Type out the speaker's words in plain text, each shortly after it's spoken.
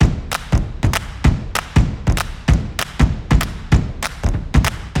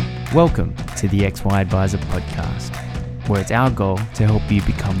Welcome to the XY Advisor podcast, where it's our goal to help you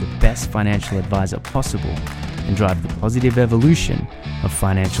become the best financial advisor possible and drive the positive evolution of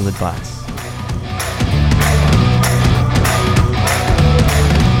financial advice.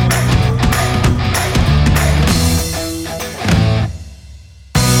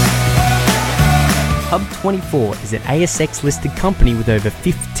 Hub24 is an ASX-listed company with over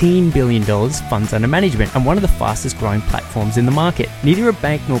 $15 billion funds under management and one of the fastest growing platforms in the market. Neither a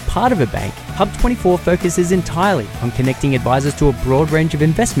bank nor part of a bank, Hub24 focuses entirely on connecting advisors to a broad range of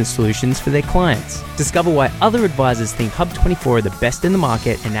investment solutions for their clients. Discover why other advisors think Hub24 are the best in the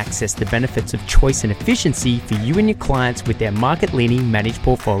market and access the benefits of choice and efficiency for you and your clients with their market-leading managed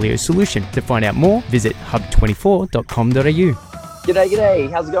portfolio solution. To find out more, visit hub24.com.au.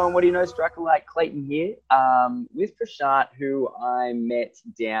 G'day. How's it going? What do you know? Striker like Clayton here with Prashant, who I met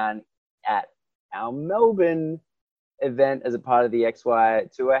down at our Melbourne event as a part of the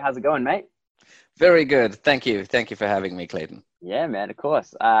XY tour. How's it going, mate? Very good. Thank you. Thank you for having me, Clayton. Yeah, man, of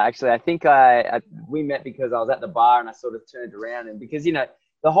course. Actually, I think we met because I was at the bar and I sort of turned around, and because, you know,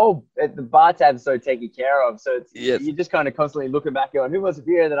 the bar tab's so taken care of, so it's, yes. You're just kind of constantly looking back going, who was it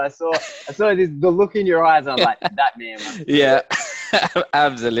here that I saw the look in your eyes, and I'm like, that man. Yeah,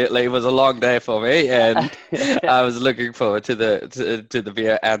 absolutely. It was a long day for me, and I was looking forward to the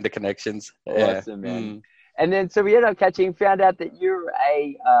beer and the connections. Awesome, man. And then so we ended up found out that you're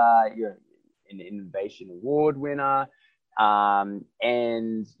an innovation award winner,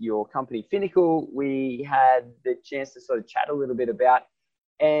 and your company Finacle, we had the chance to sort of chat a little bit about.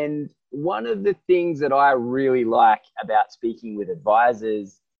 And one of the things that I really like about speaking with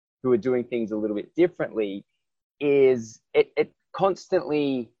advisors who are doing things a little bit differently is it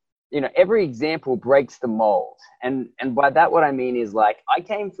constantly, you know, every example breaks the mold. And by that, what I mean is, like, I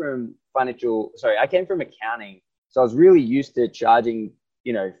came from accounting. So I was really used to charging,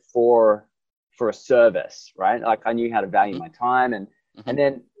 you know, for a service, right? Like, I knew how to value my time. And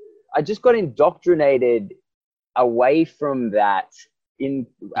then I just got indoctrinated away from that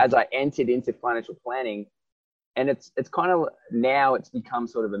as I entered into financial planning. And it's kind of, now it's become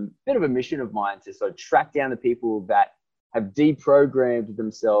sort of a bit of a mission of mine to sort of track down the people that have deprogrammed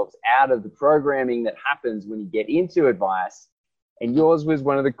themselves out of the programming that happens when you get into advice. And yours was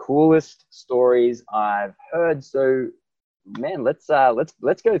one of the coolest stories I've heard. So, man, let's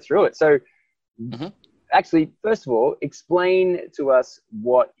go through it. So, actually, first of all, explain to us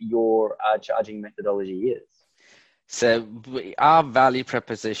what your charging methodology is. So our value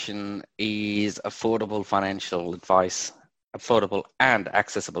proposition is affordable financial advice, affordable and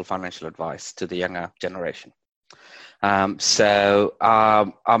accessible financial advice to the younger generation. So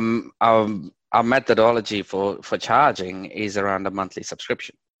our methodology for charging is around a monthly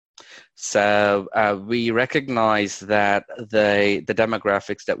subscription. So we recognize that the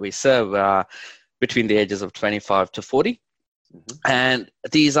demographics that we serve are between the ages of 25 to 40. And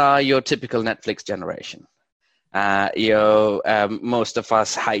these are your typical Netflix generation. Most of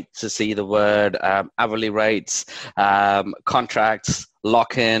us hate to see the word hourly rates, contracts,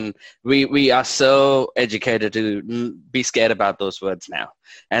 lock-in. We are so educated to be scared about those words now.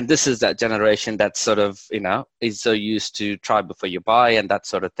 And this is that generation that sort of, you know, is so used to try before you buy and that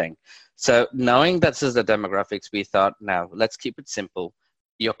sort of thing. So knowing that this is the demographics, we thought, now let's keep it simple.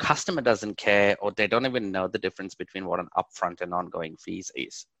 Your customer doesn't care, or they don't even know the difference between what an upfront and ongoing fees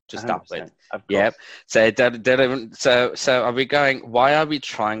is to start with. Yeah. So so are we going, why are we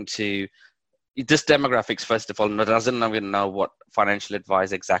trying to, this demographics, first of all, doesn't even know what financial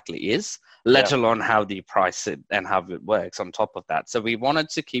advice exactly is, let alone how they price it and how it works on top of that. So we wanted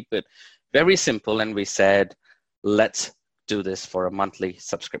to keep it very simple, and we said, let's do this for a monthly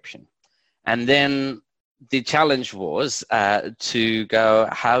subscription. And then the challenge was to go,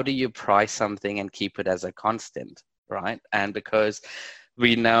 how do you price something and keep it as a constant, right? And because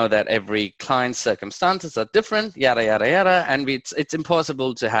we know that every client's circumstances are different, yada, yada, yada, and it's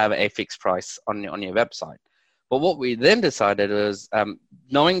impossible to have a fixed price on your website. But what we then decided was,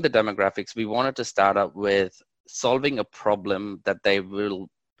 knowing the demographics, we wanted to start up with solving a problem that they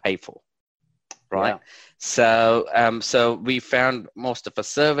will pay for. Right. Yeah. So we found most of our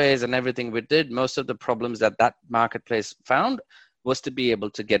surveys and everything we did, most of the problems that marketplace found was to be able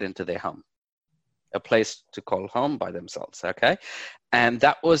to get into their home, a place to call home by themselves. Okay. And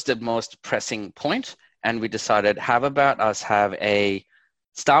that was the most pressing point. And we decided, how about us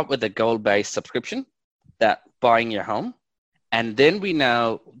start with a goal-based subscription, that buying your home. And then we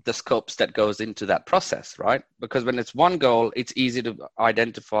know the scopes that goes into that process, right? Because when it's one goal, it's easy to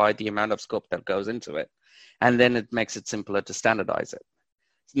identify the amount of scope that goes into it. And then it makes it simpler to standardize it.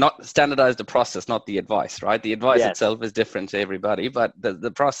 not standardize the process, not the advice, right? The advice Yes. itself is different to everybody, but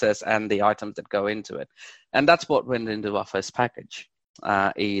the process and the items that go into it. And that's what went into our first package.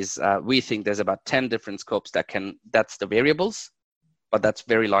 We think there's about 10 different scopes that's the variables, but that's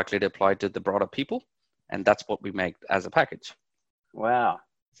very likely to apply to the broader people. And that's what we make as a package. Wow.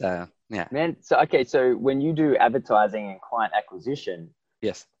 So, yeah. Man, so when you do advertising and client acquisition,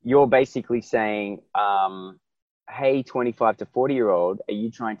 Yes. you're basically saying, hey, 25 to 40-year-old, are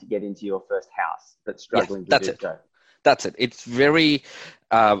you trying to get into your first house that's struggling to do so? That's it. It's very,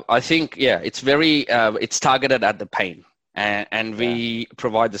 I think, it's targeted at the pain. And we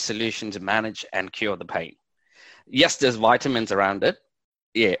provide the solution to manage and cure the pain. Yes, there's vitamins around it,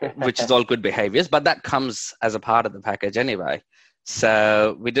 which is all good behaviors, but that comes as a part of the package anyway.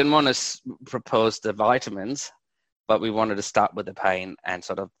 So we didn't want to propose the vitamins, but we wanted to start with the pain and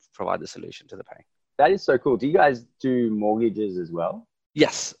sort of provide the solution to the pain. That is so cool. Do you guys do mortgages as well?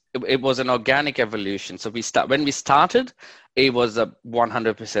 Yes, it was an organic evolution. So when we started, it was a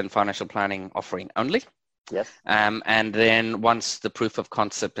 100% financial planning offering only. Yes. And then once the proof of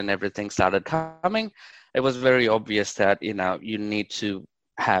concept and everything started coming, it was very obvious that, you need to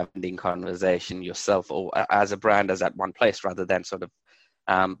have the conversation yourself or as a brand as at one place rather than sort of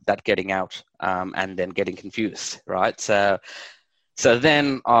that getting out and then getting confused, right? So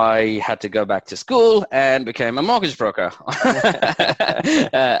then I had to go back to school and became a mortgage broker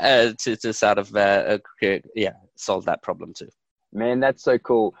to sort of solve that problem too. Man, that's so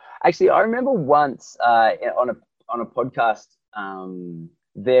cool. Actually, I remember once on a podcast,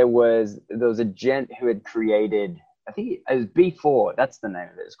 there was a gent who had created, I think it was B4. That's the name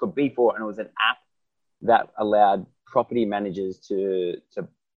of it. It's called B4, and it was an app that allowed property managers to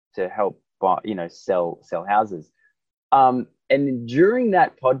help buy, sell houses. And during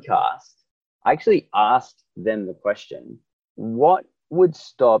that podcast, I actually asked them the question: what would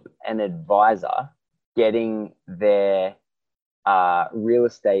stop an advisor getting their real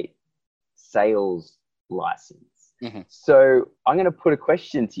estate sales license? Mm-hmm. So I'm going to put a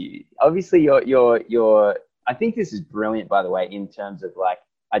question to you. Obviously, you're. I think this is brilliant, by the way, in terms of like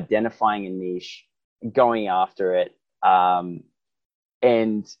identifying a niche, going after it,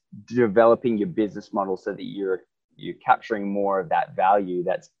 and developing your business model so that you're capturing more of that value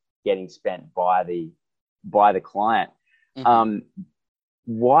that's getting spent by the client. Mm-hmm.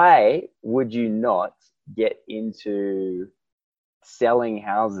 Why would you not get into selling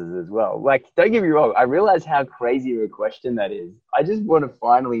houses as well? Like, don't get me wrong, I realize how crazy of a question that is. I just want to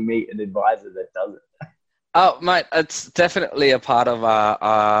finally meet an advisor that does it. Oh, mate, it's definitely a part of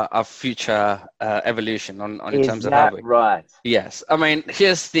our future evolution in terms of how we. Right? Yes, I mean,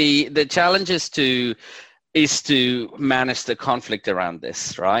 here's the challenge is to manage the conflict around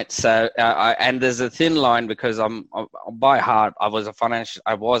this, right? So, and there's a thin line because I'm by heart I was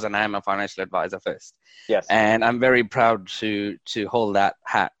and am a financial advisor first. Yes, and I'm very proud to hold that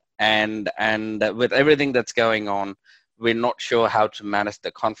hat. And with everything that's going on, we're not sure how to manage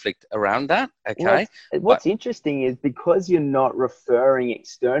the conflict around that. Okay. What's interesting is because you're not referring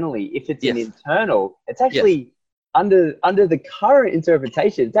externally, if it's an internal, it's actually under the current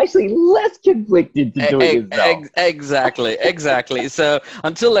interpretation, it's actually less conflicted to do it yourself. Exactly. So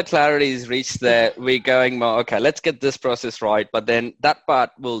until the clarity is reached there, we're going more, okay, let's get this process right. But then that part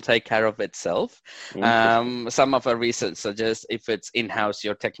will take care of itself. Some of our research suggests if it's in-house,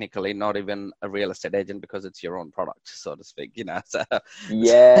 you're technically not even a real estate agent because it's your own product, so to speak, So,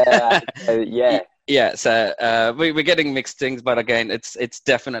 yeah. So we're getting mixed things, but again, it's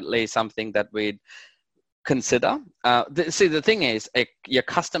definitely something that we'd consider. The thing is, your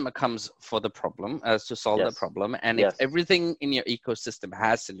customer comes for the problem, to solve the problem, and if everything in your ecosystem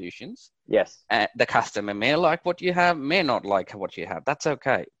has solutions, the customer may like what you have, may not like what you have. That's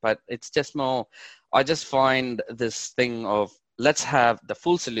okay, but it's just more. I just find this thing of let's have the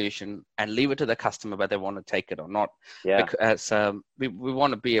full solution and leave it to the customer whether they want to take it or not. Yeah, because we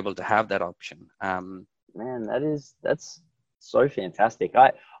want to be able to have that option. Man, that's so fantastic.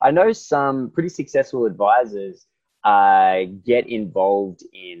 I know some pretty successful advisors get involved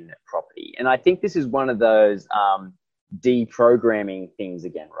in property. And I think this is one of those deprogramming things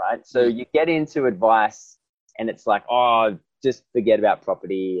again, right? So you get into advice and it's like, oh, just forget about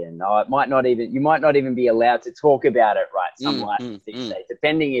property. And you might not even be allowed to talk about it, right? Some licensees say,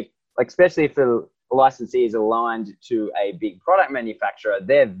 depending if, like, especially if the licensee is aligned to a big product manufacturer,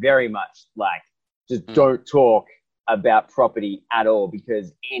 they're very much like, just don't talk about property at all,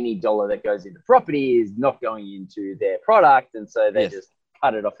 because any dollar that goes into property is not going into their product, and so they just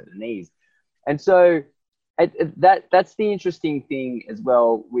cut it off at the knees. And so that's the interesting thing as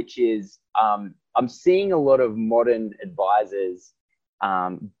well, which is I'm seeing a lot of modern advisors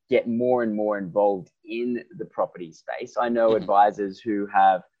get more and more involved in the property space. I know advisors who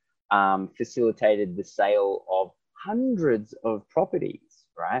have facilitated the sale of hundreds of properties,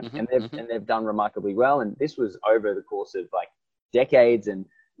 right? And they've done remarkably well. And this was over the course of like decades. And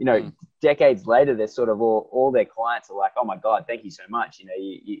decades later, they're sort of all their clients are like, "Oh my God, thank you so much.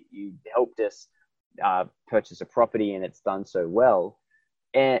 You helped us purchase a property, and it's done so well,"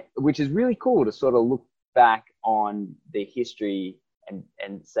 and which is really cool to sort of look back on the history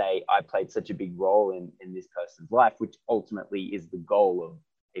and say, I played such a big role in this person's life, which ultimately is the goal of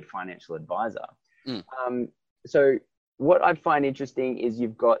a financial advisor. So what I find interesting is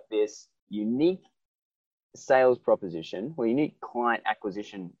you've got this unique sales proposition or unique client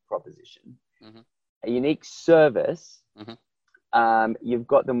acquisition proposition, a unique service. You've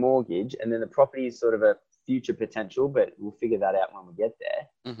got the mortgage, and then the property is sort of a future potential, but we'll figure that out when we get there.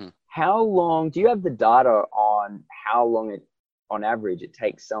 How long do you have the data on how long on average it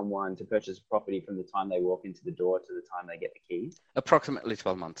takes someone to purchase a property from the time they walk into the door to the time they get the keys? Approximately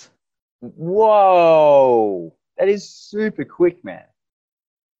 12 months. Whoa, that is super quick, man.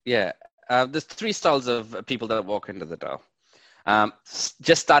 Yeah. There's three styles of people that walk into the door.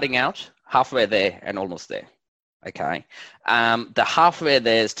 Just starting out, halfway there and almost there. Okay. The halfway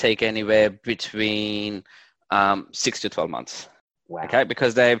there is take anywhere between 6 to 12 months. Wow. Okay,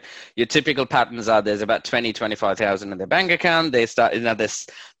 because your typical patterns are there's about 25,000 in their bank account. They start, this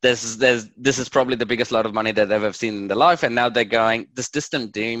is probably the biggest lot of money that they've ever seen in their life, and now they're going, this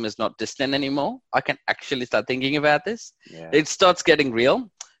distant dream is not distant anymore. I can actually start thinking about this. Yeah. It starts getting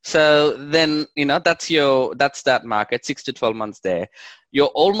real. So then that's that market, 6 to 12 months there. Your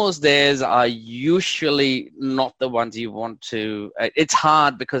almost theirs are usually not the ones you want to. It's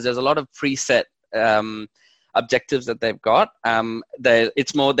hard because there's a lot of preset objectives that they've got.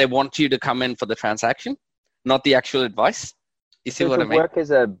 It's more they want you to come in for the transaction, not the actual advice. You see what I mean? Work as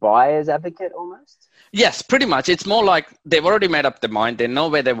a buyer's advocate almost? Yes, pretty much. It's more like they've already made up their mind. They know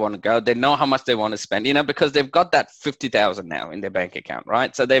where they want to go. They know how much they want to spend, because they've got that 50,000 now in their bank account,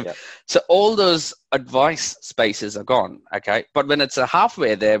 right? So so all those advice spaces are gone. Okay. But when it's a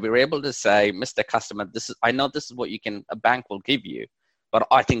halfway there, we're able to say, Mr. Customer, I know this is what a bank will give you, but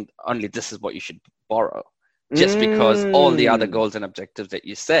I think only this is what you should borrow. Just because all the other goals and objectives that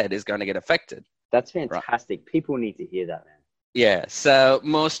you said is going to get affected. That's fantastic. Right? People need to hear that, man. Yeah. So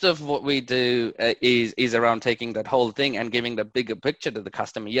most of what we do is around taking that whole thing and giving the bigger picture to the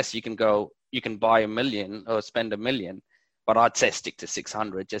customer. Yes, you can buy $1 million or spend $1 million, but I'd say stick to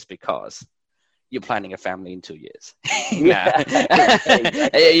 600 just because you're planning a family in 2 years. You're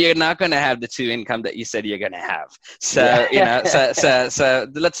not going to have the 2 income that you said you're going to have. So, so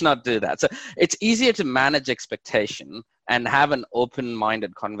let's not do that. So it's easier to manage expectation and have an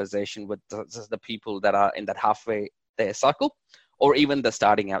open-minded conversation with the people that are in that halfway there cycle, or even the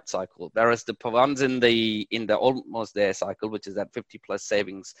starting out cycle. Whereas the ones in the almost there cycle, which is that 50 plus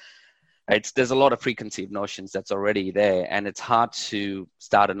savings, there's a lot of preconceived notions that's already there, and it's hard to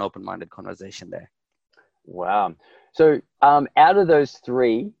start an open-minded conversation there. Wow. So out of those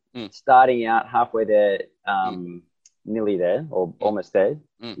three, starting out halfway there, nearly there, or almost there,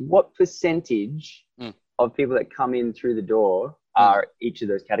 what percentage of people that come in through the door are each of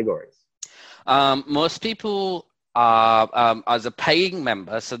those categories? Most people are, as a paying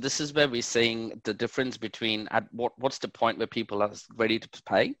member, so this is where we're seeing the difference between what's the point where people are ready to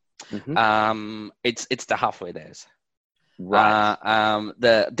pay. It's the halfway there's. Right.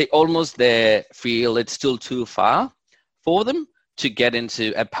 The almost there feel it's still too far for them to get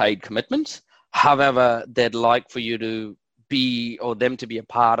into a paid commitment. However, they'd like for you to be, or them to be, a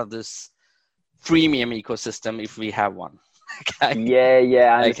part of this freemium ecosystem if we have one. Okay.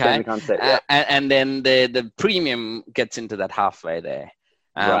 Yeah, I understand the concept. Yeah. And then the premium gets into that halfway there.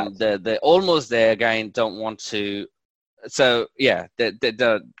 Right. The almost there again don't want to. So yeah,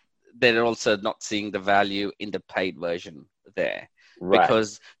 they're also not seeing the value in the paid version there. Right.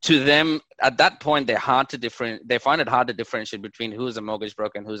 Because to them at that point they find it hard to differentiate between who's a mortgage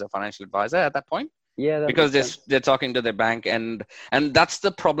broker and who's a financial advisor at that point. Yeah, because they're talking to their bank, and that's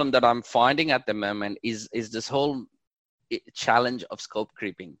the problem that I'm finding at the moment is this whole challenge of scope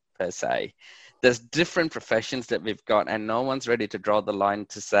creeping per se. There's different professions that we've got, and no one's ready to draw the line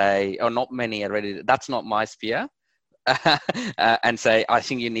to say, or not many are ready. That's not my sphere. And say, I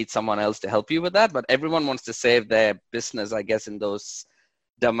think you need someone else to help you with that. But everyone wants to save their business, I guess, in those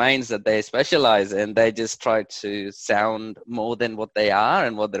domains that they specialize in. They just try to sound more than what they are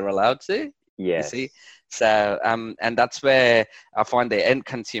and what they're allowed to. Yes. You see? So, and that's where I find the end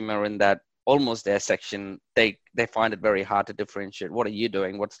consumer in that almost their section, they find it very hard to differentiate. What are you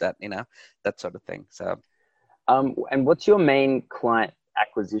doing? What's that? That sort of thing. So, And what's your main client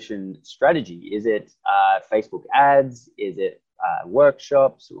acquisition strategy? Is it Facebook ads? Is it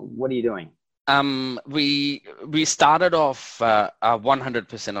workshops? What are you doing? We started off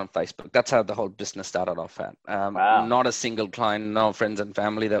 100% on Facebook. That's how the whole business started off at. Wow. Not a single client, no friends and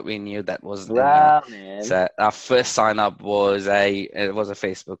family that we knew that wasn't in there. Wow, man. So our first sign up was a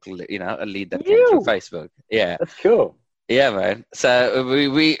Facebook, a lead that came through You. Facebook. Yeah. That's cool. Yeah, man. So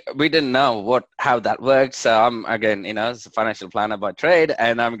we didn't know how that worked. So I'm again, as a financial planner by trade,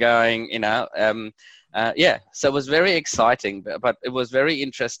 and I'm going, yeah. So it was very exciting, but it was very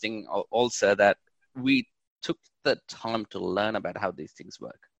interesting also that we took the time to learn about how these things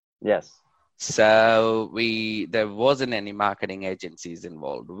work. Yes. So there wasn't any marketing agencies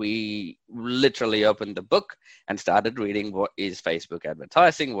involved. We literally opened the book and started reading what is Facebook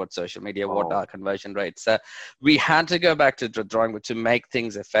advertising, what social media, what are conversion rates. So we had to go back to the drawing board to make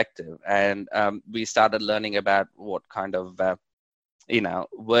things effective. And we started learning about what kind of,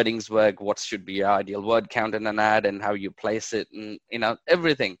 wordings work, what should be your ideal word count in an ad and how you place it and,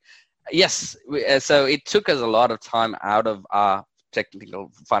 everything. Yes. So it took us a lot of time out of our technical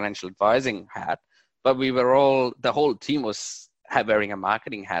financial advising hat, but the whole team was wearing a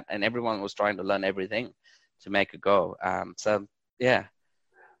marketing hat, and everyone was trying to learn everything to make it go. So yeah,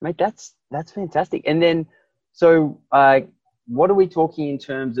 mate, that's fantastic. And then, so what are we talking in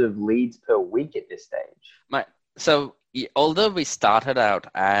terms of leads per week at this stage? So although we started out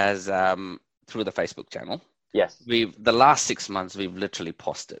as through the Facebook channel, yes, the last 6 months we've literally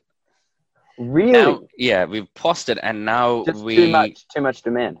posted. Really? Now, yeah, we've posted, and now just too much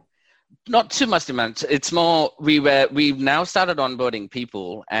demand. Not too much demand. It's more we've now started onboarding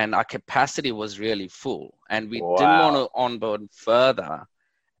people, and our capacity was really full, and we didn't want to onboard further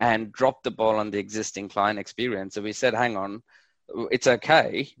and drop the ball on the existing client experience. So we said, hang on, it's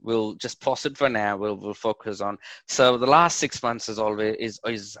okay. We'll just pause it for now. We'll focus on. So the last 6 months is always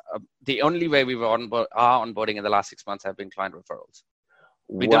the only way we were onboarding in the last 6 months have been client referrals.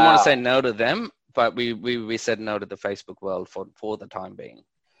 We didn't want to say no to them, but we said no to the Facebook world for the time being.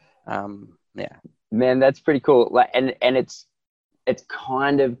 Yeah. Man, that's pretty cool. And it's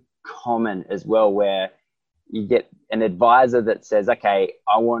kind of common as well, where you get an advisor that says, okay,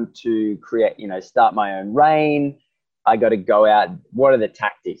 I want to create, start my own reign. I got to go out. What are the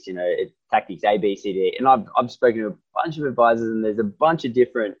tactics? Tactics A, B, C, D. And I've spoken to a bunch of advisors, and there's a bunch of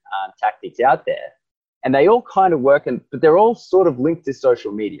different tactics out there. And they all kind of work, but they're all sort of linked to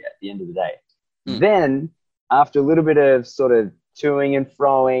social media at the end of the day. Then, after a little bit of sort of toing and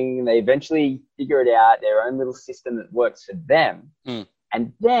froing, they eventually figure it out, their own little system that works for them.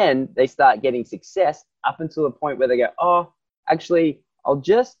 And then they start getting success up until the point where they go, oh, actually,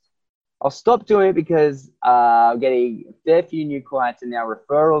 I'll stop doing it because I'm getting a fair few new clients and now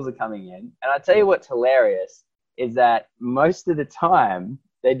referrals are coming in. And I tell you what's hilarious is that most of the time,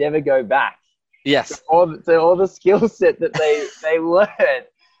 they never go back. Yes. So all the skill set that they learn.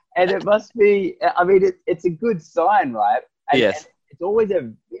 And it must be, I mean, it's a good sign, right? Yes. And it's always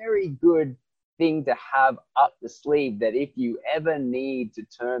a very good thing to have up the sleeve, that if you ever need to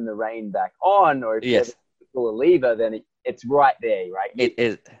turn the rein back on, or if you ever pull a lever, then it's right there, right? It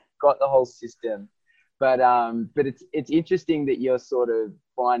is. Got the whole system. But it's interesting that you're sort of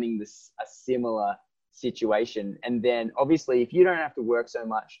finding a similar situation. And then obviously, if you don't have to work so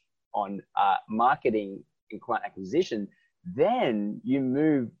much on marketing and client acquisition, then you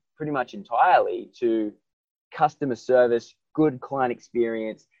move pretty much entirely to customer service, good client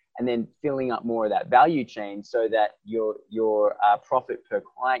experience, and then filling up more of that value chain so that your profit per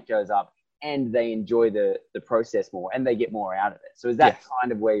client goes up and they enjoy the process more and they get more out of it. So is that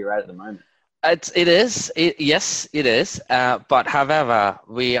kind of where you're at the moment? It is. Yes, it is. But however,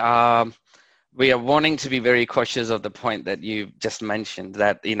 we are wanting to be very cautious of the point that you just mentioned,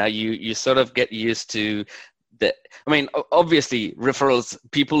 that you sort of get used to obviously referrals,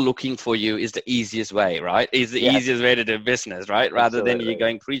 people looking for you is the easiest way, right? Is the easiest way to do business, right? Rather Absolutely. than you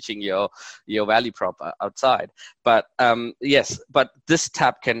going preaching your value prop outside. But but this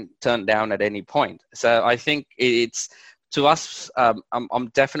tap can turn down at any point. So I think it's, to us, I'm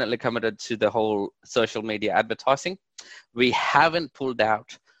definitely committed to the whole social media advertising. We haven't pulled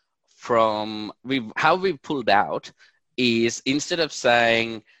out how we've pulled out is, instead of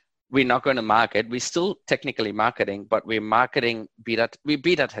saying we're not going to market, we're still technically marketing, but we're marketing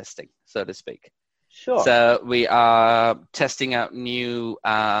beta testing, so to speak. Sure. So we are testing out new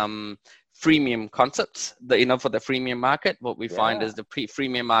freemium concepts. For the freemium market, what we find is the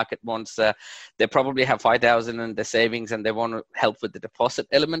freemium market wants, they probably have 5,000 in their savings and they want to help with the deposit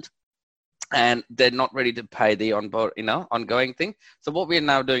element, and they're not ready to pay the ongoing thing. So what we're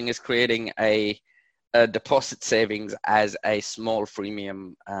now doing is creating a deposit savings as a small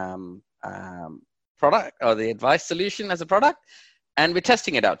freemium product, or the advice solution as a product. And we're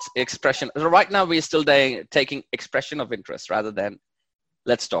testing it out. Expression. Right now, we're still taking expression of interest rather than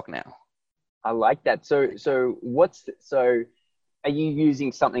let's talk now. I like that. So are you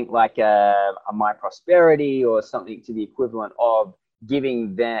using something like a My Prosperity or something to the equivalent of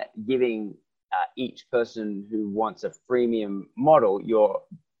giving each person who wants a freemium model, you're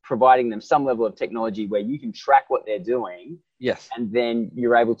providing them some level of technology where you can track what they're doing? Yes. And then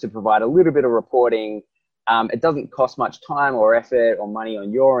you're able to provide a little bit of reporting. It doesn't cost much time or effort or money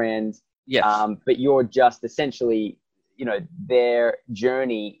on your end. Yes. But you're just essentially, their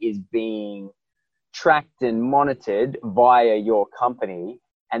journey is being tracked and monitored via your company.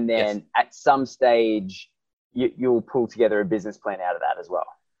 And then at some stage, you'll pull together a business plan out of that as well.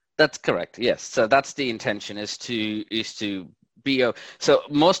 That's correct. Yes. So that's the intention, is to be so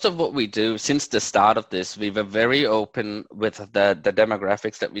most of what we do since the start of this, we were very open with the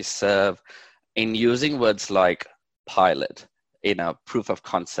demographics that we serve in using words like pilot, proof of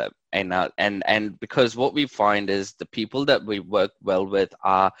concept, and because what we find is the people that we work well with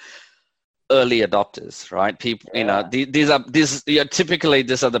are early adopters, right? People, these are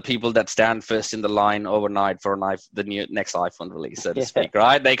the people that stand first in the line overnight for the next iPhone release, so to speak,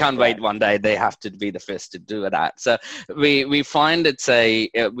 right? They can't wait one day; they have to be the first to do that. So we find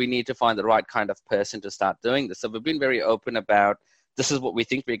we need to find the right kind of person to start doing this. So we've been very open about, this is what we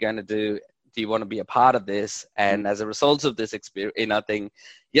think we're going to do. Do you want to be a part of this? And as a result of this experience, I think,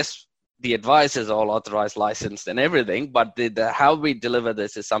 yes, the advice is all authorized, licensed, and everything, but the how we deliver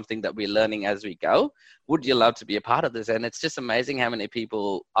this is something that we're learning as we go. Would you love to be a part of this? And it's just amazing how many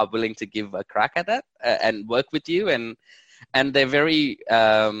people are willing to give a crack at that and work with you. And they're very,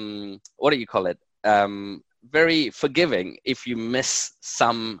 very forgiving if you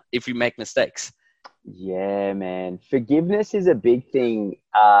make mistakes. Yeah, man. Forgiveness is a big thing.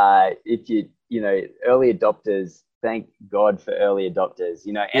 If early adopters, thank God for early adopters,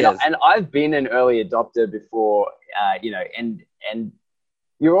 and I've been an early adopter before, and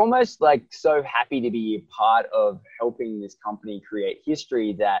you're almost like so happy to be a part of helping this company create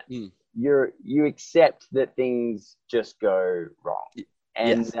history that you accept that things just go wrong.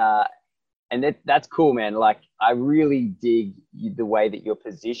 And, and that's cool, man. Like, I really dig the way that you're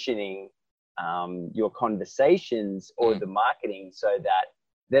positioning your conversations or the marketing so that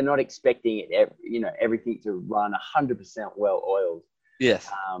they're not expecting everything to run 100% well oiled. Yes.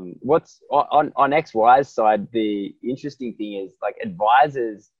 What's on XY's side, the interesting thing is, like,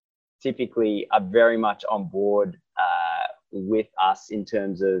 advisors typically are very much on board with us in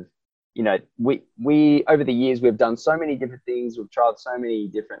terms of, we over the years, we've done so many different things. We've tried so many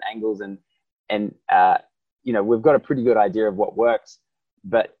different angles and we've got a pretty good idea of what works.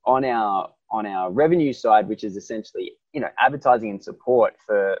 But on our revenue side, which is essentially, advertising and support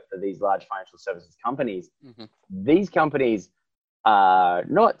for these large financial services companies, these companies are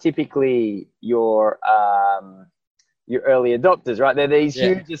not typically your early adopters, right? They're these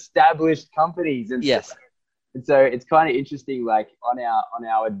huge established companies. And so it's kind of interesting, like on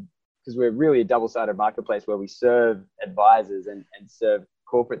our, because we're really a double-sided marketplace where we serve advisors and serve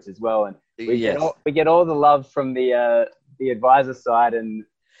corporates as well. And we get all the love from the advisor side, and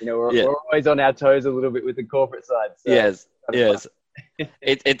we're always on our toes a little bit with the corporate side. So yes.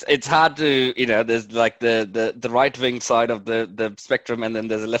 It's hard to, there's like the right wing side of the spectrum, and then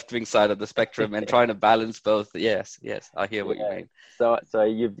there's a left wing side of the spectrum, and trying to balance both. Yes, I hear what you mean. So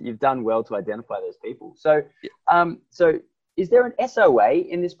you've done well to identify those people. So so is there an SOA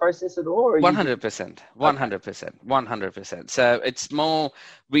in this process at all? 100%, 100%. So it's more,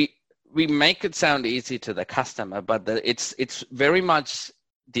 we make it sound easy to the customer, but it's very much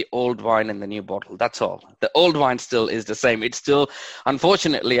the old wine in the new bottle. That's all. The old wine still is the same. It's still,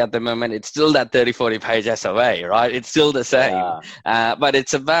 unfortunately at the moment, it's still that 30-40 page SOA, right? It's still the same. But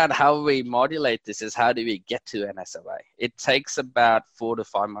it's about how we modulate this, is how do we get to an SOA? It takes about 4 to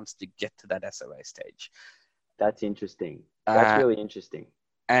 5 months to get to that SOA stage. That's interesting. That's really interesting.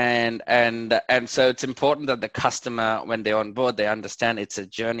 And so it's important that the customer, when they're on board, they understand it's a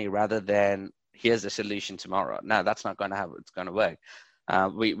journey rather than here's a solution tomorrow. No, that's not going to how it's going to work.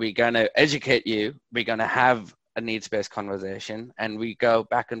 We're going to educate you. We're going to have a needs-based conversation, and we go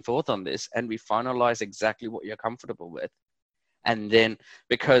back and forth on this, and we finalize exactly what you're comfortable with. And then,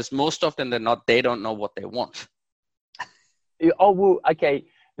 because most often than not, they don't know what they want. Oh, well, okay.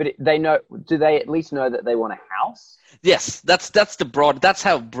 But they know, do they at least know that they want a house? Yes, that's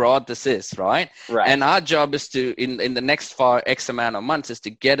how broad this is, right? Right. And our job is to, in the next X amount of months, is to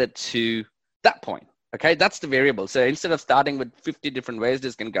get it to that point. Okay, that's the variable. So instead of starting with 50 different ways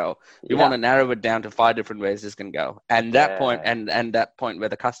this can go, we want to narrow it down to 5 different ways this can go. And that point, and that point where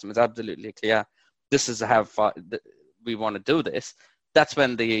the customer is absolutely clear, this is how far we want to do this. That's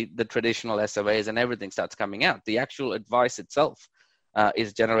when the traditional SOAs and everything starts coming out. The actual advice itself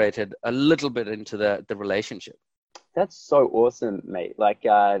is generated a little bit into the relationship. That's so awesome, mate. Like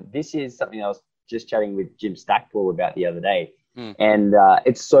this is something I was just chatting with Jim Stackpole about the other day. And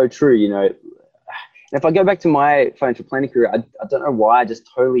it's so true, you know. And if I go back to my financial planning career, I don't know why I just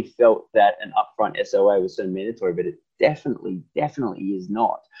totally felt that an upfront SOA was so mandatory, but it definitely is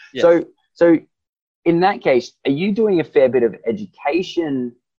not. Yes. So in that case, are you doing a fair bit of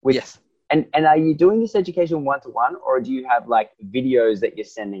education with? Yes. And are you doing this education one-to-one, or do you have like videos that you're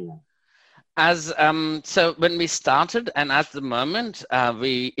sending them? So when we started, and at the moment,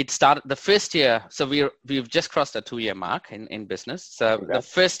 it started the first year. So we've just crossed a 2-year mark in business. So the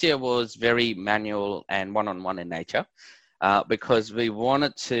first year was very manual and one-on-one in nature, because we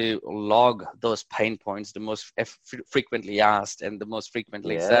wanted to log those pain points, the most frequently asked and the most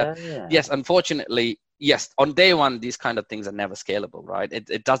frequently. So yes, unfortunately, yes, on day one, these kind of things are never scalable, right?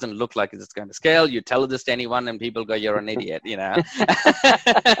 It doesn't look like it's going to scale. You tell this to anyone and people go, you're an idiot, you know.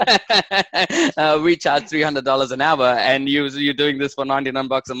 We charge $300 an hour and you're doing this for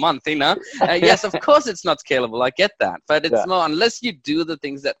 $99 a month, you know. Yes, of course it's not scalable. I get that. But it's more, unless you do the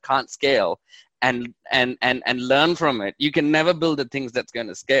things that can't scale and learn from it, you can never build the things that's going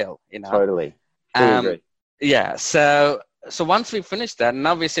to scale, you know. Totally. Agree. Yeah, so once we finish that,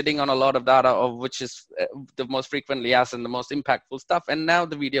 now we're sitting on a lot of data of which is the most frequently asked and the most impactful stuff. And now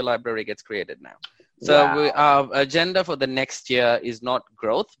the video library gets created now. So our agenda for the next year is not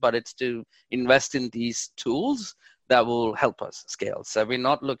growth, but it's to invest in these tools that will help us scale. So we're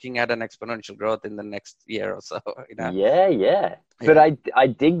not looking at an exponential growth in the next year or so. You know? Yeah. But I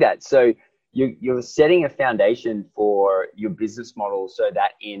dig that. So you're setting a foundation for your business model so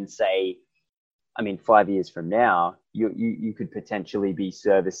that in, say, 5 years from now, you could potentially be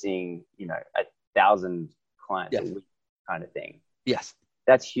servicing, 1,000 clients a week kind of thing. Yes.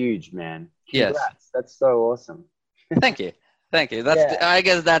 That's huge, man. Congrats. Yes. That's so awesome. Thank you. That's I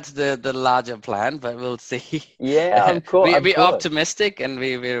guess that's the larger plan, but we'll see. Yeah, of course. We're optimistic, and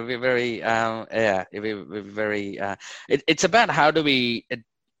we're very we're very. It's about how do we.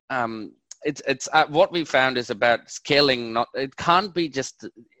 It's what we found is about scaling. It can't be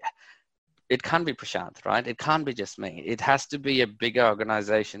Prashant, right? It can't be just me. It has to be a bigger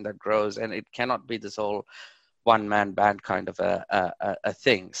organization that grows, and it cannot be this whole one-man band kind of a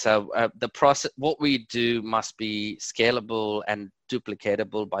thing. So the process, what we do must be scalable and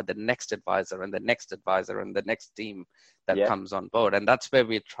duplicatable by the next advisor and the next advisor and the next team that comes on board. And that's where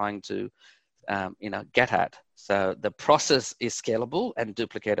we're trying to, get at. So the process is scalable and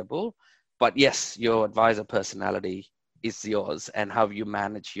duplicatable, but yes, your advisor personality is yours, and how you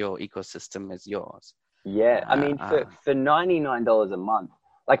manage your ecosystem is yours. Yeah, for $99 a month,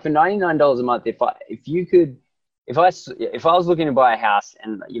 like for $99 a month, if I was looking to buy a house,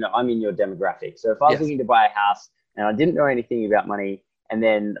 and I'm in your demographic, so if I was looking to buy a house and I didn't know anything about money, and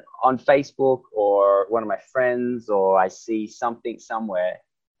then on Facebook or one of my friends, or I see something somewhere,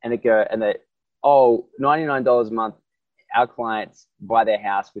 and $99 a month, our clients buy their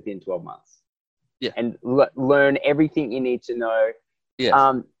house within 12 months. Yeah, and learn everything you need to know.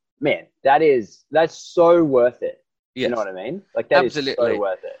 Yeah, man, that's so worth it. Yes. You know what I mean? Like that Absolutely. Is so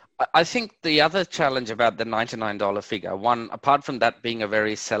worth it. I think the other challenge about the $99 figure, one, apart from that being a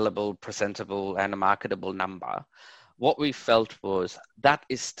very sellable, presentable, and a marketable number, what we felt was that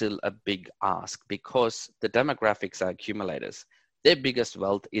is still a big ask, because the demographics are accumulators. Their biggest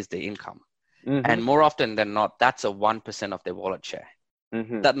wealth is their income. Mm-hmm. And more often than not, that's a 1% of their wallet share.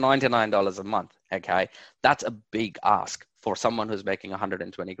 Mm-hmm. That $99 a month, okay, that's a big ask for someone who's making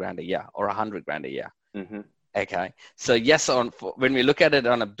 120 grand a year or 100 grand a year. Mm-hmm. Okay, so yes, when we look at it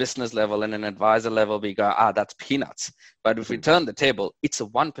on a business level and an advisor level, we go, that's peanuts. But if we turn the table, it's a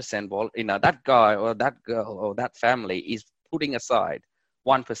 1% wall. That guy or that girl or that family is putting aside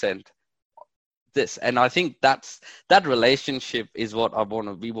 1% this, and I think that relationship is what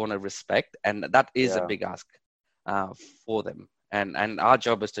we want to respect, and that is a big ask for them. And our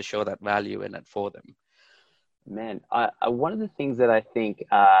job is to show that value in it for them. Man, one of the things that I think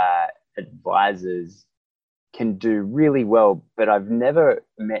advisors can do really well, but I've never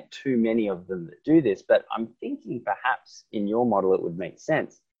met too many of them that do this, but I'm thinking perhaps in your model it would make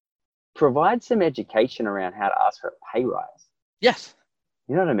sense. Provide some education around how to ask for a pay rise. Yes.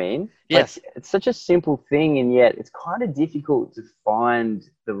 You know what I mean? Yes. Like, it's such a simple thing, and yet it's kind of difficult to find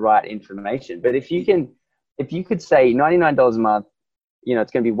the right information. But if you could say $99 a month,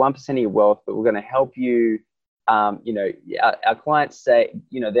 it's going to be 1% of your wealth, but we're going to help you. Our clients say,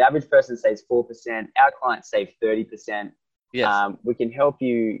 the average person saves 4%. Our clients save 30%. Yes. We can help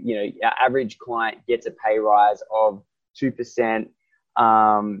you. Our average client gets a pay rise of 2%.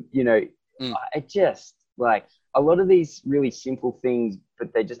 It just like a lot of these really simple things,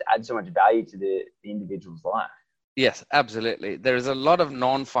 but they just add so much value to the individual's life. Yes, absolutely. There is a lot of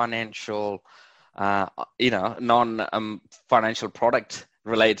non-financial, financial product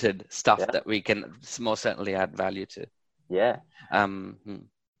related stuff that we can most certainly add value to. Yeah.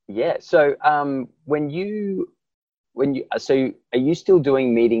 Yeah. So, so are you still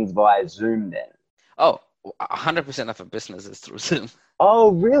doing meetings via Zoom then? Oh, 100% of a business is through Zoom.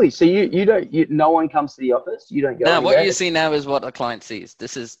 Oh, really? So no one comes to the office? You don't go No, anywhere? what you see now is what a client sees.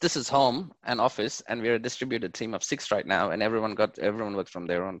 This is home and office, and we're a distributed team of 6 right now, and everyone works from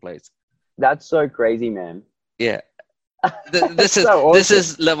their own place. That's so crazy, man. Yeah. This is so awesome. This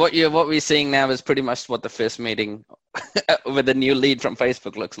is what we're seeing now is pretty much what the first meeting with the new lead from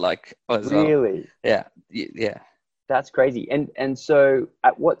Facebook looks like as well. Really? Yeah. Yeah. That's crazy. And so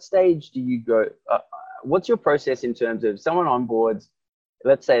at what stage do you go, what's your process in terms of someone onboards,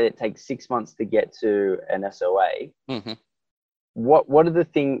 let's say it takes 6 months to get to an SOA. Mm-hmm.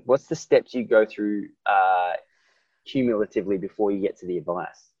 What's the steps you go through cumulatively before you get to the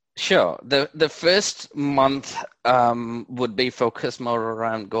advice? Sure. The first month would be focused more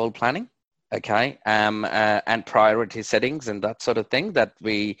around goal planning, okay, and priority settings and that sort of thing that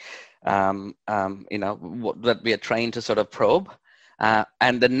we, that we are trained to sort of probe.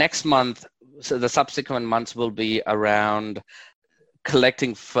 And the next month, so the subsequent months will be around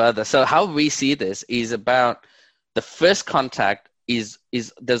collecting further. So how we see this is about the first contact is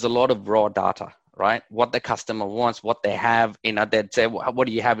there's a lot of raw data, right? What the customer wants, what they have, they'd say, what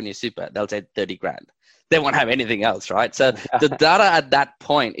do you have in your super? They'll say 30 grand. They won't have anything else, right? So the data at that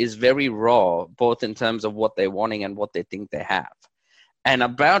point is very raw, both in terms of what they're wanting and what they think they have. And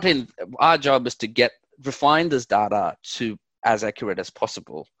our job is to refine this data to as accurate as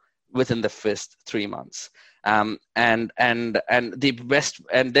possible within the first 3 months. And the best,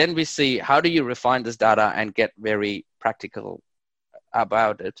 and then we see how do you refine this data and get very practical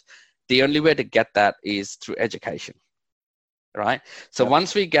about it. The only way to get that is through education, right? So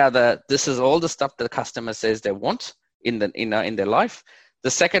once we gather, this is all the stuff the customer says they want in their life.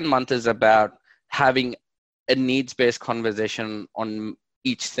 The second month is about having a needs-based conversation on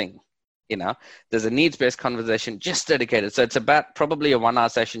each thing. There's a needs-based conversation just dedicated. So it's about probably a 1-hour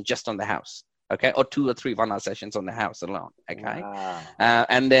session just on the house. Okay, or 2 or 3 1-hour sessions on the house alone. Okay, wow.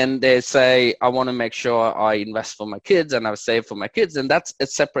 And then they say, I want to make sure I invest for my kids and I save for my kids, and that's a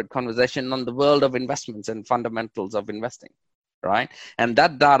separate conversation on the world of investments and fundamentals of investing, right? And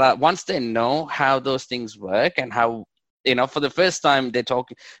that data, once they know how those things work and how, for the first time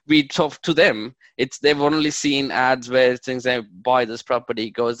we talk to them, they've only seen ads where things like buy this property,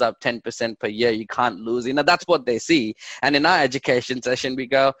 goes up 10% per year, you can't lose. That's what they see. And in our education session, we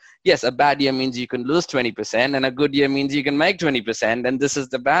go, yes, a bad year means you can lose 20%, and a good year means you can make 20%. And this is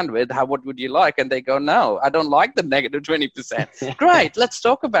the bandwidth. What would you like? And they go, no, I don't like the negative 20%. Great, let's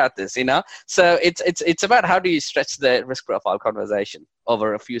talk about this. So it's about how do you stretch the risk profile conversation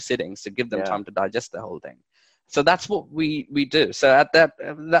over a few sittings to give them time to digest the whole thing. So that's what we do. So at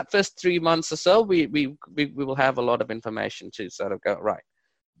that first 3 months or so, we will have a lot of information to sort of go, right,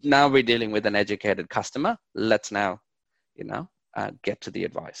 now we're dealing with an educated customer. Let's now, get to the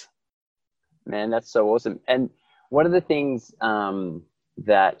advice. Man, that's so awesome. And one of the things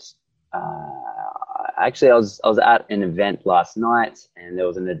that actually I was at an event last night, and there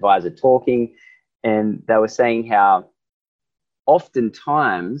was an advisor talking, and they were saying how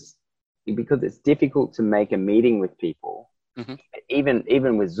oftentimes, because it's difficult to make a meeting with people, mm-hmm.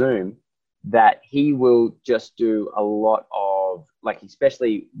 even with Zoom, that he will just do a lot of, like,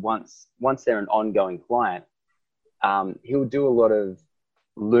 especially once they're an ongoing client, he'll do a lot of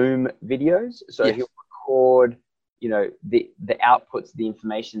Loom videos. So yes. He'll record, the outputs, the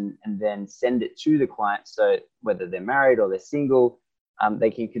information, and then send it to the client. So whether they're married or they're single,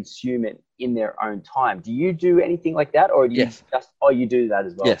 they can consume it in their own time. Do you do anything like that, or do you you do that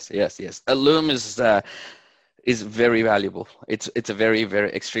as well? Yes. A Loom is very valuable. It's a very,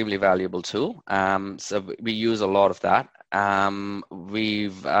 very extremely valuable tool. So we use a lot of that.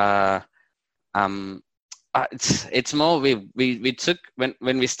 It's more we took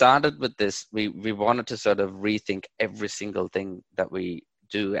when we started with this, we wanted to sort of rethink every single thing that we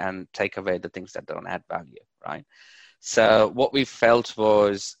do and take away the things that don't add value, right? So what we felt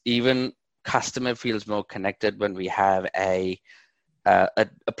was even customer feels more connected when we have a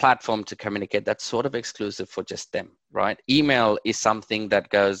platform to communicate that's sort of exclusive for just them. right? Email is something that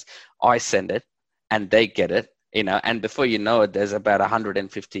goes, I send it and they get it, and before you know it, there's about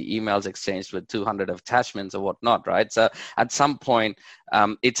 150 emails exchanged with 200 attachments or whatnot, right? So at some point,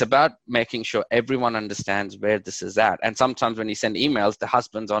 it's about making sure everyone understands where this is at. And sometimes when you send emails, the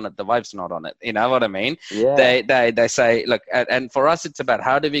husband's on it, the wife's not on it. You know what I mean? Yeah. They say, look, and for us, it's about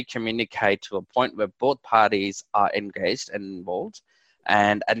how do we communicate to a point where both parties are engaged and involved,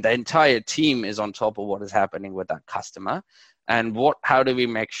 and the entire team is on top of what is happening with that customer. And how do we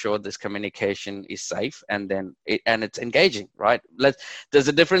make sure this communication is safe and it's engaging, right? There's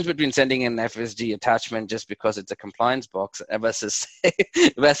a difference between sending an FSG attachment just because it's a compliance box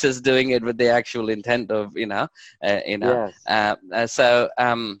versus doing it with the actual intent of, Yes.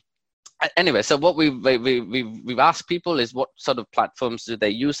 Anyway, so what we've asked people is what sort of platforms do they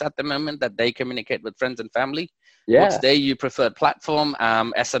use at the moment that they communicate with friends and family? Yeah. What's their preferred platform?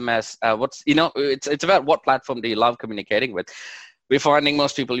 SMS. It's about what platform do you love communicating with? We're finding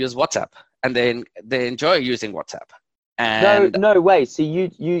most people use WhatsApp, and they enjoy using WhatsApp. And no way. So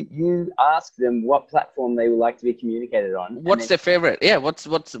you ask them what platform they would like to be communicated on. What's their favorite? Yeah. What's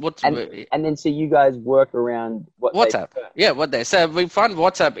and then so you guys work around WhatsApp. So we find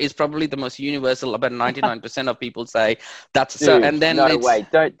WhatsApp is probably the most universal. About 99% of people say that's. Dude, so. And then no way.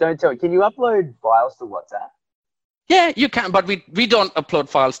 Don't tell me. Can you upload files to WhatsApp? Yeah, you can, but we don't upload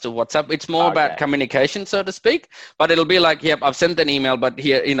files to WhatsApp. It's more about communication, so to speak. But it'll be like, yep, I've sent an email, but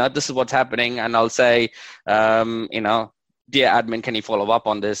here, this is what's happening, and I'll say, dear admin, can you follow up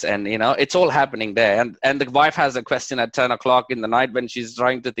on this? And it's all happening there. And the wife has a question at 10 o'clock in the night when she's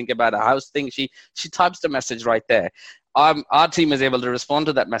trying to think about a house thing. She types the message right there. Our team is able to respond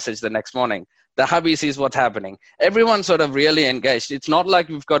to that message the next morning. The hubby sees what's happening. Everyone's sort of really engaged. It's not like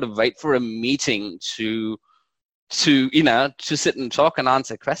we've got to wait for a meeting to sit and talk and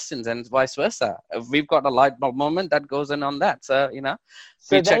answer questions, and vice versa. If we've got a light bulb moment, that goes in on that. So,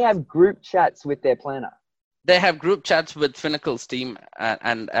 So they have group chats with their planner. They have group chats with Finnacle's team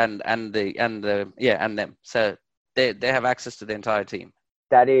and them. So they have access to the entire team.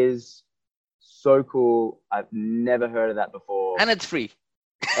 That is so cool. I've never heard of that before. And it's free.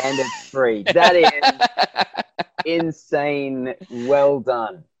 That is insane. Well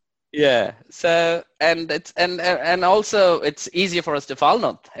done. Yeah. So and it's and also it's easier for us to file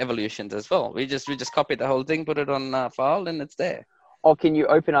note evolutions as well. We just copy the whole thing, put it on file, and it's there. Or can you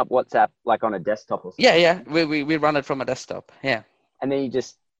open up WhatsApp like on a desktop or something? Yeah. We run it from a desktop. Yeah. And then you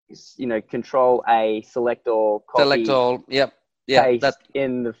just Control A, select all, copy, select all. Yep. Yeah. Paste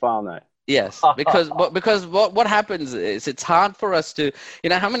in the file note. Yes, because what happens is it's hard for us to,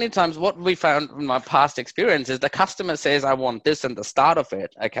 how many times what we found in my past experience is the customer says, I want this and the start of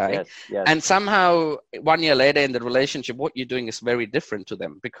it, okay? Yes. And somehow 1 year later in the relationship, what you're doing is very different to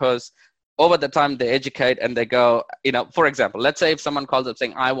them because over the time they educate and they go, for example, let's say if someone calls up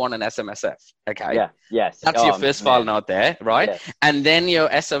saying, I want an SMSF, okay? Yeah, yes. That's your first file note there, right? Yes. And then your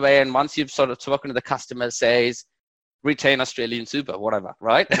SOA, and once you've sort of spoken to the customer, says, retain Australian super, whatever,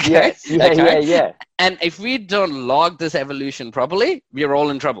 right? Okay? Yes. Yeah. And if we don't log this evolution properly, we're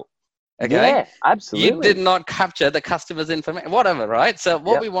all in trouble. Okay? Yeah, absolutely. You did not capture the customer's information, whatever, right? So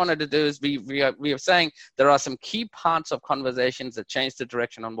what we wanted to do is we are saying there are some key parts of conversations that change the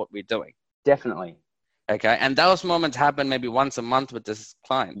direction on what we're doing. Definitely. Okay, and those moments happen maybe once a month with this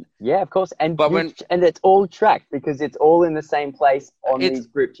client. Yeah, of course. And it's all tracked because it's all in the same place on these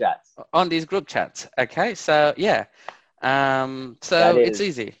group chats. On these group chats. Okay, so yeah. So it's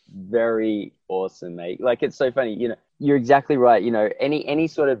easy. Very awesome, mate. Like, it's so funny. You're exactly right. Any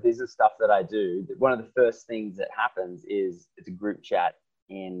sort of business stuff that I do, one of the first things that happens is it's a group chat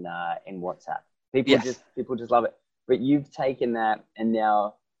in WhatsApp. People just love it. But you've taken that and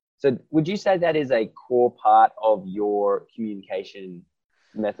now. So would you say that is a core part of your communication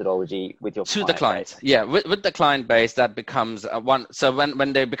methodology with your to the client? Yeah, with the client base, that becomes one. So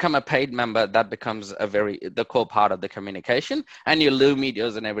when they become a paid member, that becomes the core part of the communication, and your Loom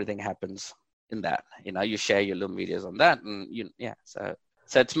videos and everything happens in that. You share your Loom videos on that, and So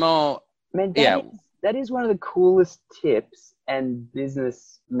it's more. Man, that is one of the coolest tips and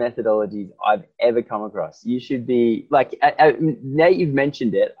business methodologies I've ever come across. You should be like, now you've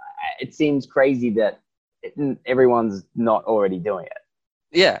mentioned it, it seems crazy that everyone's not already doing it.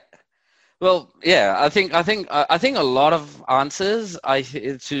 Yeah. Well, yeah, I think a lot of answers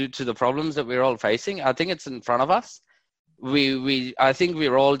to the problems that we're all facing, I think it's in front of us. I think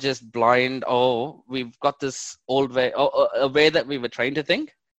we're all just blind. We've got this old way, a way that we were trained to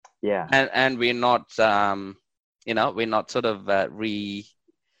think. Yeah. And we're not, we're not sort of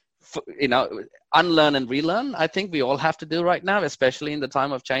unlearn and relearn. I think we all have to do right now, especially in the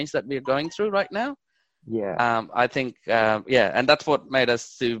time of change that we're going through right now. Yeah. I think, and that's what made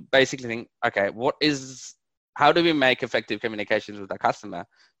us to basically think, okay, how do we make effective communications with our customer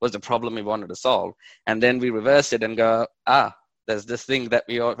was the problem we wanted to solve. And then we reversed it and go, there's this thing that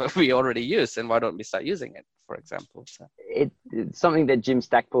we already use, and why don't we start using it, for example? So. It's something that Jim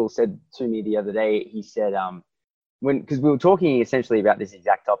Stackpole said to me the other day. He said, because we were talking essentially about this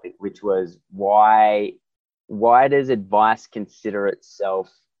exact topic, which was why does advice consider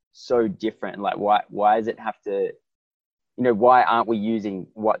itself so different? Like, why does it have to, why aren't we using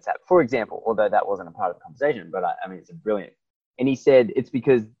WhatsApp, for example, although that wasn't a part of the conversation, but I mean, it's a brilliant. And he said, it's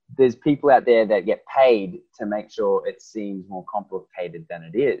because there's people out there that get paid to make sure it seems more complicated than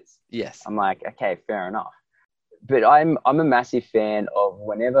it is. Yes. I'm like, okay, fair enough. But I'm a massive fan of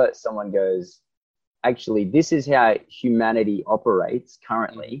whenever someone goes, actually, this is how humanity operates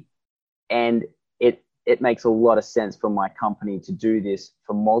currently. And it makes a lot of sense for my company to do this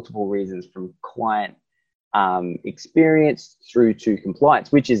for multiple reasons, from client experience through to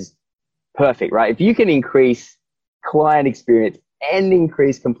compliance, which is perfect, right? If you can increase client experience and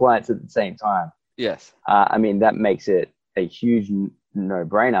increase compliance at the same time, yes, I mean, that makes it a huge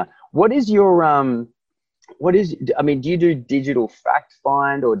no-brainer. What is your do you do digital fact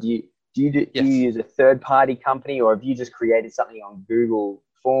find, or do you use a third-party company, or have you just created something on Google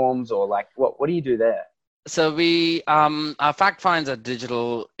Forms, or like what do you do there? So we our fact finds are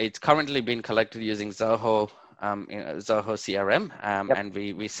digital. It's currently being collected using Zoho, Zoho CRM, and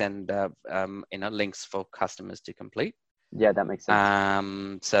we send links for customers to complete. Yeah, that makes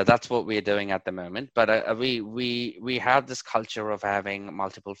sense. So that's what we're doing at the moment. But we have this culture of having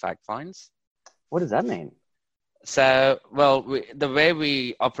multiple fact finds. What does that mean? So, the way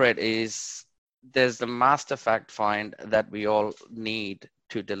we operate is there's the master fact find that we all need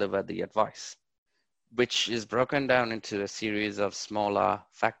to deliver the advice, which is broken down into a series of smaller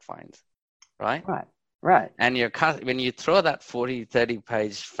fact finds, right? Right. And when you throw that 40,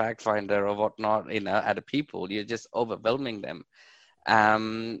 30-page fact finder or whatnot, at the people, you're just overwhelming them.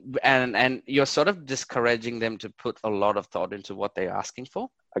 And you're sort of discouraging them to put a lot of thought into what they're asking for.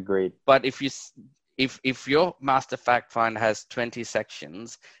 Agreed. But if your master fact find has 20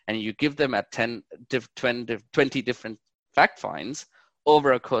 sections and you give them 20 different fact finds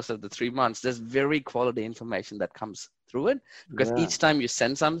over a course of the 3 months, there's very quality information that comes through it, because each time you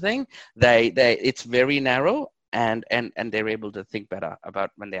send something, it's very narrow, and they're able to think better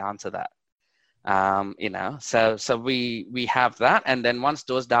about when they answer that. So we have that, and then once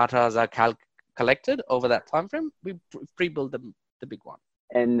those data are collected over that time frame, we pre-build the big one.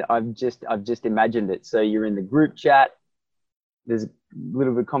 And I've just imagined it. So you're in the group chat, there's a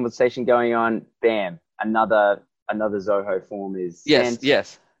little bit of conversation going on, bam, another Zoho form is sent.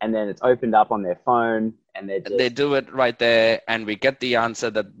 Yes. And then it's opened up on their phone, and they do it right there, and we get the answer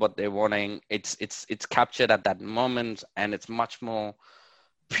that what they're wanting. It's captured at that moment, and it's much more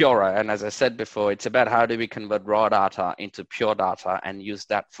purer. And as I said before, it's about how do we convert raw data into pure data and use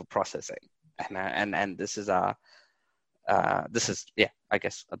that for processing. And this is I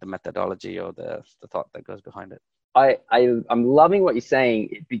guess the methodology or the thought that goes behind it. I'm loving what you're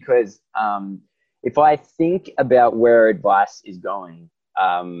saying, because if I think about where advice is going,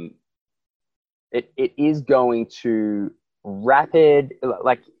 it is going to rapid,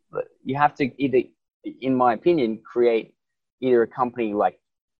 like you have to either, in my opinion, create either a company like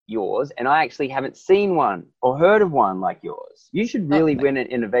yours, and I actually haven't seen one or heard of one like yours. You should really win an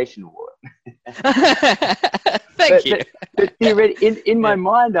innovation award. Thank you. But in my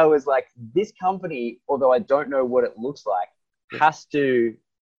mind, I was like, this company, although I don't know what it looks like, has to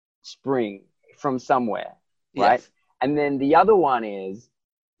spring from somewhere, right? Yes. And then the other one is,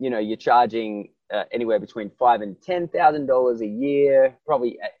 you're charging anywhere between $5,000 and $10,000 a year,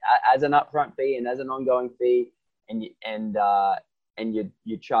 probably as an upfront fee and as an ongoing fee, and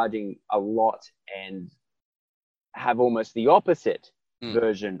you're charging a lot and have almost the opposite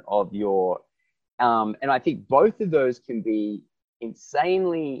version of your. And I think both of those can be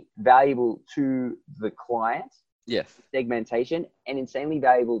insanely valuable to the client. Yes. Segmentation, and insanely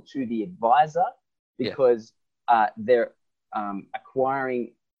valuable to the advisor, because they're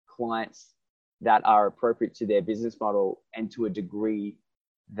acquiring clients that are appropriate to their business model and to a degree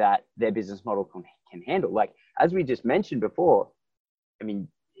that their business model can handle. Like, as we just mentioned before, I mean,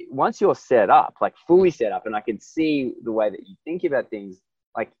 once you're set up, like fully set up, and I can see the way that you think about things,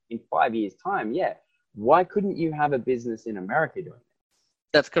 like in 5 years' time, why couldn't you have a business in America doing that?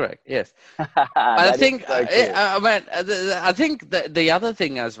 That's correct. Yes, I think I think the other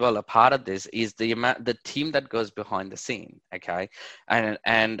thing as well, a part of this is the team that goes behind the scene. Okay, and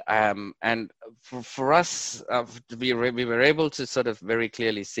for us, we were able to sort of very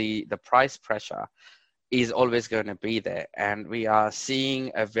clearly see the price pressure is always going to be there, and we are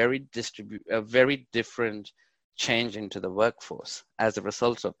seeing a very different change into the workforce as a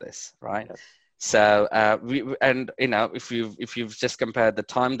result of this, right? Yes. So if you've just compared the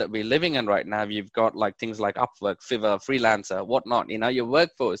time that we're living in right now, you've got like things like Upwork, Fiverr, Freelancer, whatnot. Your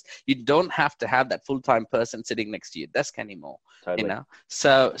workforce, you don't have to have that full-time person sitting next to your desk anymore. Totally. And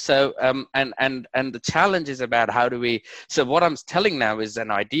the challenge is about how do we. So what I'm telling now is an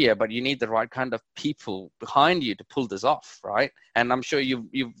idea, but you need the right kind of people behind you to pull this off, right? And I'm sure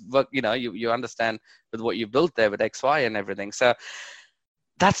you've worked, you understand with what you built there with XY and everything. So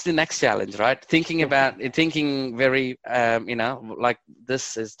that's the next challenge, right? Thinking very, like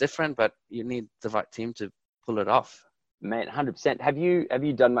this is different, but you need the right team to pull it off. Mate, 100%. Have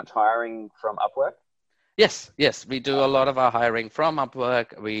you done much hiring from Upwork? Yes, we do a lot of our hiring from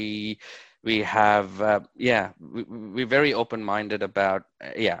Upwork. We have, we're very open-minded about,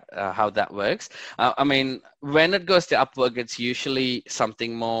 how that works. I mean, when it goes to Upwork, it's usually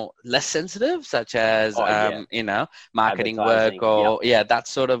something less sensitive, such as, marketing work or, that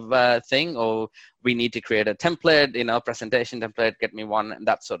sort of thing. Or we need to create a template, presentation template, get me one, and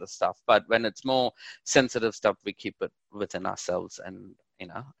that sort of stuff. But when it's more sensitive stuff, we keep it within ourselves and,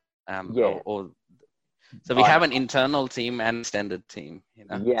 so we have an internal team and extended team.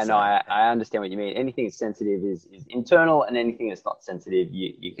 I understand what you mean. Anything that's sensitive is internal, and anything that's not sensitive,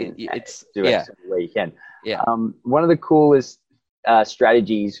 you can do it where you can. Yeah. One of the coolest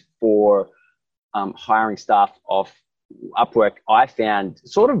strategies for hiring staff off Upwork, I found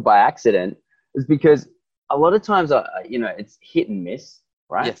sort of by accident, is because a lot of times, it's hit and miss,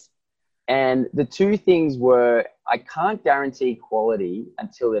 right? Yes. And the two things were, I can't guarantee quality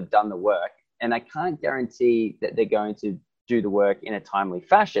until they've done the work. And I can't guarantee that they're going to do the work in a timely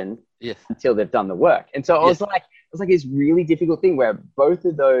fashion until they've done the work. And so it was like this really difficult thing where both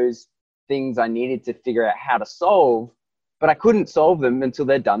of those things I needed to figure out how to solve, but I couldn't solve them until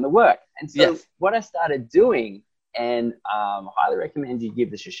they'd done the work. And so what I started doing, and highly recommend you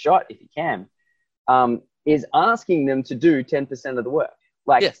give this a shot if you can, is asking them to do 10% of the work,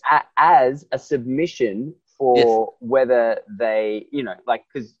 as a submission for whether they,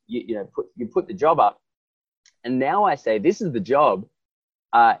 because you put the job up, and now I say, this is the job,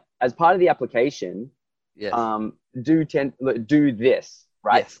 as part of the application, do this,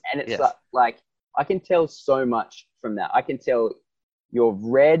 right? Yes. And it's like, I can tell so much from that. I can tell you've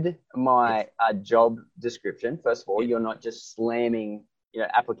read my job description. First of all, you're not just slamming,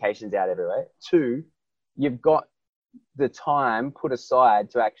 applications out everywhere. 2, you've got the time put aside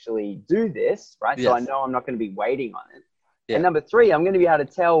to actually do this, right? So I know I'm not going to be waiting on it. And number 3, I'm going to be able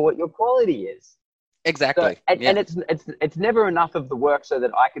to tell what your quality is. Exactly. So, and it's never enough of the work so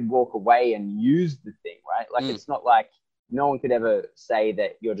that I could walk away and use the thing, right? Like it's not like no one could ever say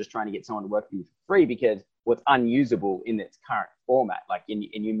that you're just trying to get someone to work for you for free, because it's unusable in its current format. Like, and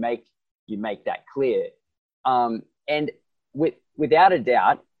you make that clear. And without a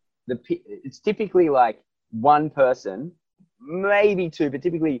doubt, it's typically like one person, maybe 2, but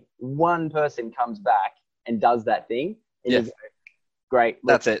typically one person comes back and does that thing. And you go, great.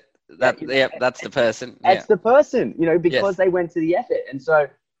 That's it. That's the person. That's the person, because they went to the effort. And so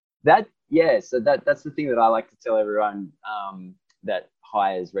that's the thing that I like to tell everyone that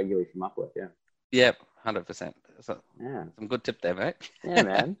hires regularly from Upwork. Yeah. Yep. 100%. So, some good tip there, mate. Yeah,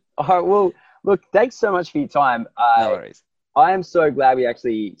 man. All right. Well, look, thanks so much for your time. No worries. I am so glad we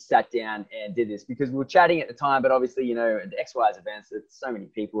actually sat down and did this, because we were chatting at the time, but obviously, at the XY's events, there's so many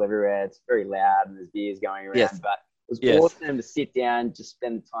people everywhere. It's very loud and there's beers going around, but it was awesome to sit down, just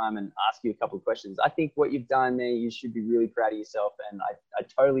spend the time and ask you a couple of questions. I think what you've done there, you should be really proud of yourself, and I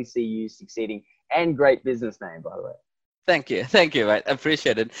totally see you succeeding, and great business name, by the way. Thank you, mate. I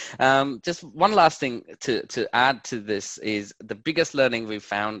appreciate it. Just one last thing to add to this is the biggest learning we've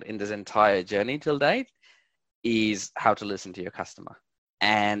found in this entire journey till date is how to listen to your customer.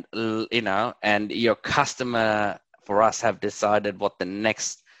 And, and your customer, for us, have decided what the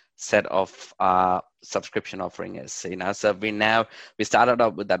next set of subscription offering is. So we started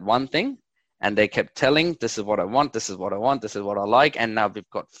out with that one thing, and they kept telling, this is what I want, this is what I want, this is what I like. And now we've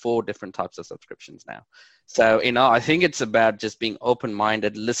got 4 different types of subscriptions now. So, I think it's about just being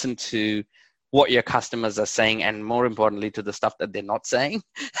open-minded, listen to what your customers are saying, and more importantly, to the stuff that they're not saying.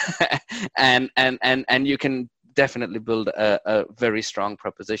 and you can definitely build a very strong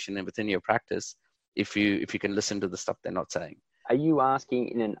proposition within your practice if you can listen to the stuff they're not saying. Are you asking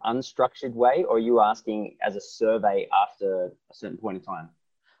in an unstructured way, or are you asking as a survey after a certain point in time?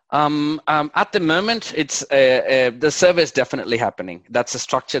 At the moment, it's the survey is definitely happening. That's a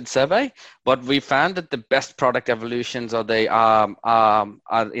structured survey, but we found that the best product evolutions or the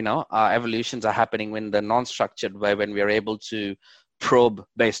evolutions are happening in the non-structured way when we are able to probe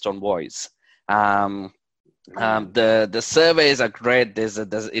based on voice. The surveys are great.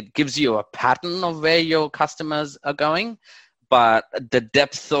 It gives you a pattern of where your customers are going, but the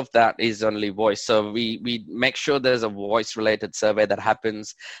depth of that is only voice. So we make sure there's a voice related survey that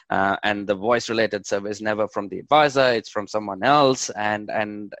happens, and the voice related survey is never from the advisor, it's from someone else. And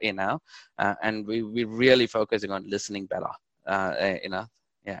we're really focusing on listening better,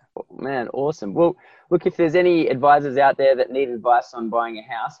 Yeah. Man, awesome. Well, look, if there's any advisors out there that need advice on buying a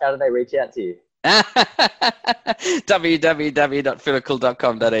house, how do they reach out to you?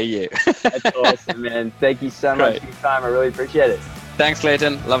 www.finacle.com.au. That's awesome, man. Thank you so much for your time. I really appreciate it. Thanks,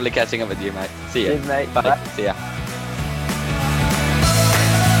 Clayton. Lovely catching up with you, mate. See you. Cheers, mate. Bye. Bye. See ya.